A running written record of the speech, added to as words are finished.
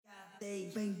When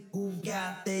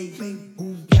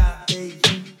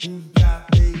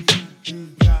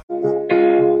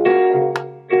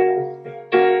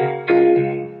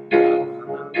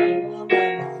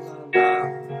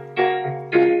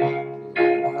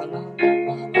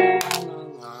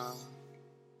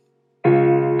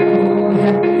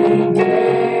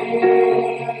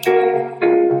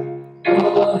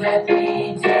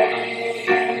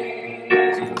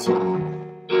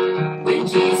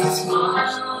Jesus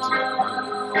smiles,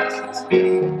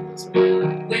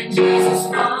 when Jesus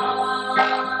smiles,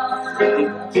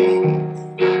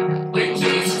 when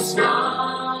Jesus smiles.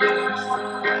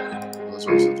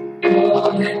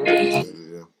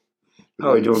 How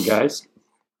are we doing, guys?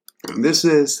 This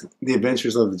is The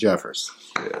Adventures of the Jeffers.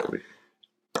 Yeah,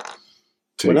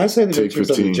 When I say The Adventures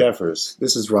of the Jeffers,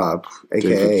 this is Rob,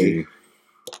 a.k.a.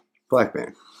 Black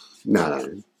Man.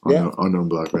 No. Yeah. Unknown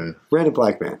black man. Random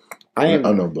Black Man. I am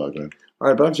unknown black man. All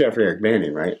right, but I'm Jeffrey Eric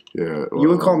Manning, right? Yeah. You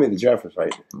would call me the Jeffers,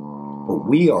 right? But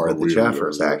we are the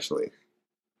Jeffers, actually.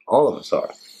 All of us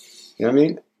are. You know what I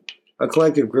mean? A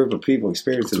collective group of people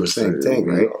experiencing the same thing,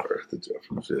 right? We are the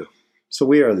Jeffers, yeah. So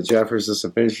we are the Jeffers, the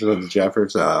Adventures of the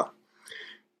Jeffers.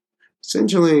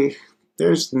 Essentially,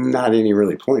 there's not any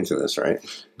really point to this, right?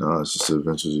 No, it's just the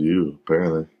adventures of you,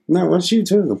 apparently. No, what's you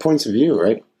too? The points of view,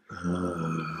 right?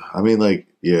 I mean, like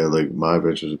my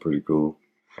adventures are pretty cool.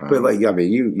 But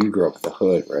you grew up with the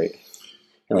hood, right?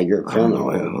 And you're a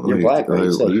criminal. You're black, right?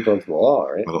 You said you broke the law,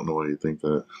 right? I don't know why you think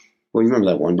that. Well, you remember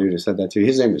that one dude who said that too?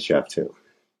 His name was Jeff too.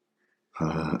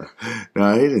 No,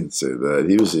 he didn't say that.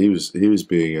 He was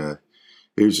being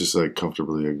he was just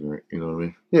comfortably ignorant. You know what I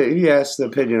mean? Yeah, he asked the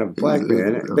opinion of a black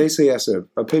man. Basically, asked the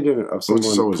opinion of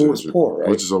someone who was poor, right?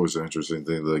 Which is always an interesting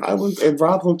thing. And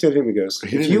Rob looked at him and goes,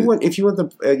 "If you want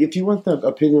the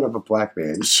opinion of a black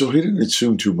man." So he didn't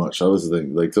assume too much. That was the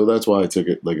thing. So that's why I took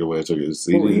it the way I took it. Is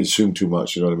he didn't assume too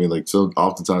much. You know what I mean? So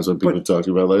oftentimes when people talk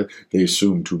about they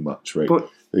assume too much, right? But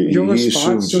your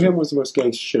response to him was the most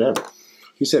gangster shit ever.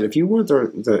 He said, "If you want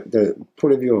the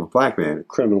point of view of a black man,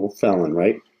 criminal, felon,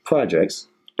 right? Projects,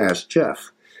 ask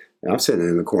Jeff." And I'm sitting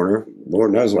in the corner.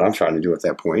 Lord knows what I'm trying to do at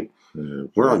that point. Yeah,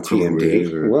 We're on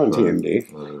TMD. We're on TMD.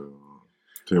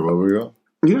 Tell you where we go?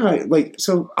 Yeah,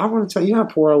 so I want to tell you how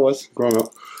poor I was growing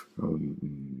up.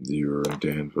 You were in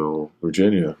Danville,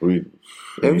 Virginia.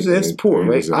 It's poor,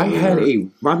 right?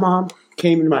 My mom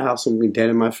came into my house and looked me dead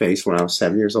in my face when I was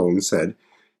 7 years old and said,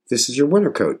 "This is your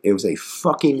winter coat." It was a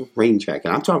fucking rain jacket.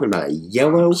 I'm talking about a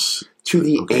yellow to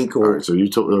the ankle. All right, so you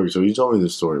told me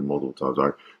this story multiple times. All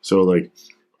right, so so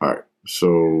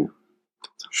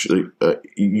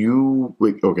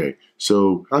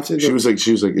So she was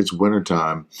like, "It's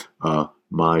wintertime.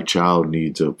 My child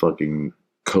needs a fucking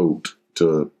coat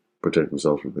to protect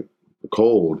himself from the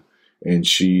cold," and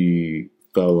she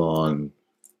fell on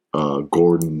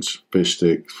Gordon's fish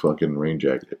stick fucking rain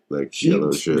jacket,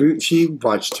 yellow shit. She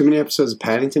watched too many episodes of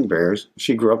Paddington Bears.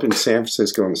 She grew up in San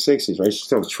Francisco in the 60s, right? She's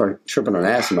still tripping on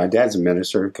acid. My dad's a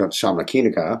minister,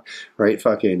 Shamakinika, right?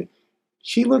 Fucking,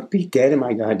 she looked me dead in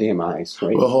my goddamn eyes,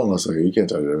 right? Well, hold on a second. You can't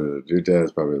talk about it. Your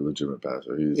dad's probably a legitimate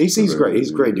pastor. He's great.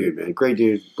 He's a great dude, man. Great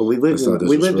dude. But we lived No.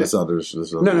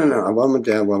 I love my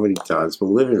dad. I love what he does. But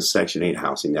we live in a Section 8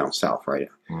 housing down south, right?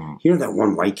 You know that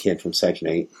one white kid from Section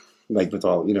 8? With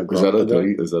all, is that a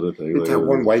thing? Is that a thing? That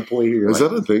one white boy here. Is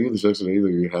that a thing in the Section 8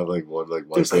 that you have one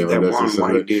white family?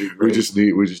 We just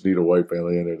need a white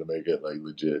family in there to make it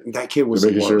legit. That kid was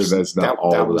making sure that's not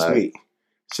all that was me.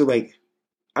 So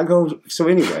I go. So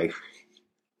anyway,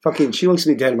 fucking, she looks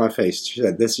me dead in my face. She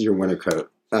said, "This is your winter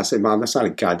coat." I said, "Mom, that's not a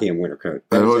goddamn winter coat."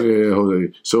 Hold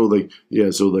on. So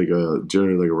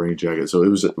generally a rain jacket. So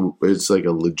it's like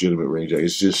a legitimate rain jacket.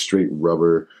 It's just straight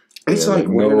rubber. It's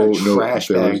wearing a trash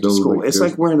bag to school. It's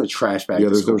like wearing a trash bag. Yeah,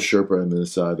 there's no Sherpa on the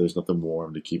inside. There's nothing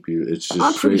warm to keep you. It's just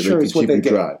I'm pretty sure it's what they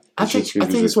get. Dry. I think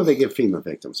it's what they give FEMA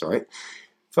victims. All right,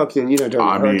 fucking, during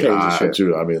hurricanes and shit.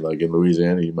 Too. I mean, in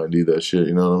Louisiana, you might need that shit.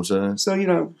 You know what I'm saying? So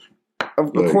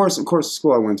of course, the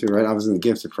school I went to, right? I was in the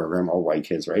gifted program, all white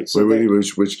kids, right? So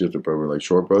which gifted program?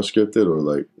 Short bus gifted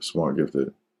or smart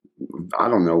gifted? I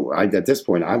don't know. At this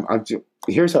point,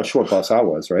 here's how short bus I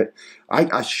was, right?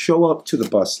 I show up to the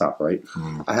bus stop, right?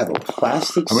 I have a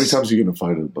plastic. How many times are you going to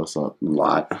fight at the bus stop? A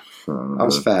lot. I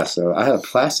was fast, though. I had a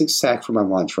plastic sack for my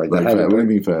lunch, right? What do you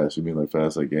mean fast? You mean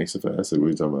fast, gangster fast? What are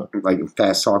you talking about?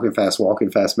 Fast talking, fast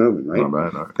walking, fast moving, right? All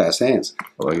right. Fast hands.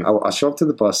 I show up to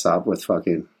the bus stop with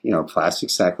fucking, plastic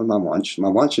sack with my lunch. My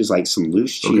lunch is some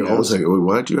loose Cheetos. Okay, hold on a second. Wait,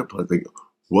 why did you have plastic?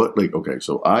 What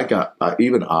so I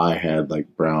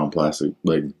had brown plastic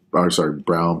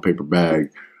brown paper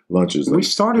bag lunches. We like,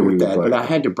 started with that, like- but I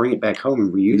had to bring it back home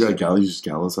and reuse You got it.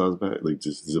 gallon size bag, like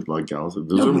just Ziploc gallons. Those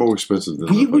No, are but more expensive than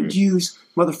We the would fucking. use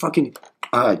motherfucking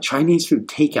Chinese food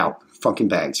takeout fucking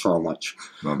bags for our lunch.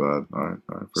 Not bad. All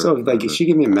right. So, like, she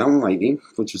gave me a Mountain Lightning,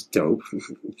 which was dope,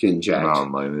 getting jacked.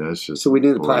 Mountain Lightning, that's just. So we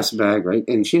did the boy, plastic bag, right?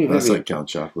 And she didn't That's have any, like Count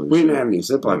Chocolate. we shit. didn't have any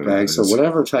Ziploc Yeah, bags, so it's-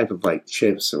 whatever type of like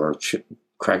chips or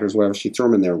crackers, whatever, she threw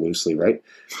them in there loosely, right?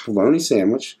 Bologna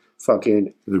sandwich,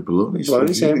 fucking The bologna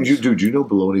sandwich. Dude, you know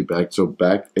bologna back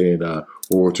in World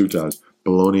War II times,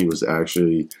 bologna was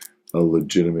actually a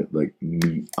legitimate like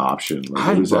meat option. Like,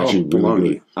 I it was love actually bologna.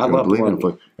 really good. I You love believe bologna. it,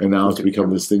 but- and now it's Look at become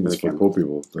the this thing that's for camera. poor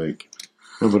people. Like,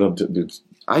 no, but dude,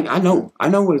 I know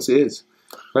what it is,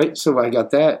 right? So I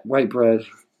got that white bread.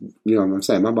 You know what I'm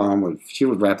saying? My mom she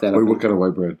would wrap that up. wait, in- what kind of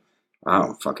white bread? I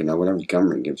don't fucking know. Whatever the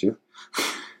government gives you.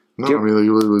 No, Give- I mean like,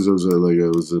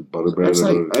 it was a butter bread. It's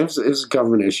like or, it was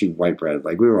government issued white bread.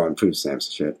 Like we were on food stamps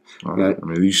and shit. I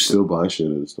mean, you still buy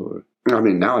shit at the store. I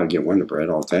mean, now I get Wonder Bread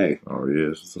all day. Oh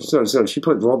yes. So she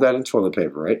rolled that in toilet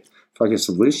paper, right? Fucking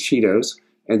some loose Cheetos,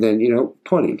 and then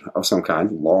pudding of some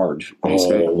kind, large,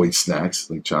 basically. Oh wait, snacks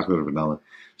like chocolate or vanilla.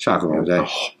 Chocolate all day.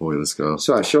 Oh boy, let's go.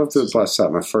 So I show up to the bus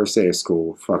stop, my first day of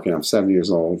school. Fucking, I'm 7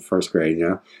 years old, first grade.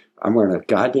 I'm wearing a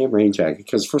goddamn rain jacket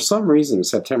because for some reason in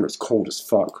September it's cold as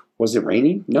fuck. Was it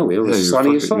raining? No, it was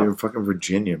sunny as fuck. You're in fucking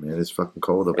Virginia, man. It's fucking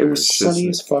cold up It there. was It's sunny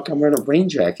just- as fuck. I'm wearing a rain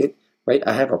jacket, right?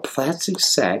 I have a plastic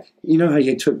sack. You know how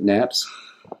you took naps?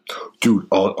 Dude,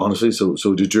 honestly, so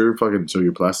did your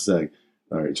plastic bag?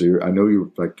 All right, so I know you're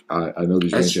like I know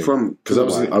these That's from because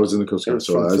I was in the Coast Guard, It's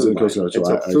so from I was in the Food Coast Guard, Lion. so It's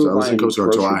a I Food was in the Coast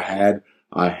Guard, so Lion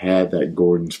I had that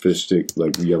Gordon's fish stick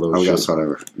like yellow. Oh, we shit. gotta start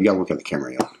over. You gotta look at the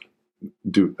camera, yo.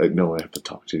 Dude, no, I have to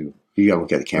talk to you. You gotta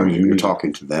look at the camera. Oh, you- You're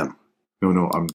talking to them. No, I'm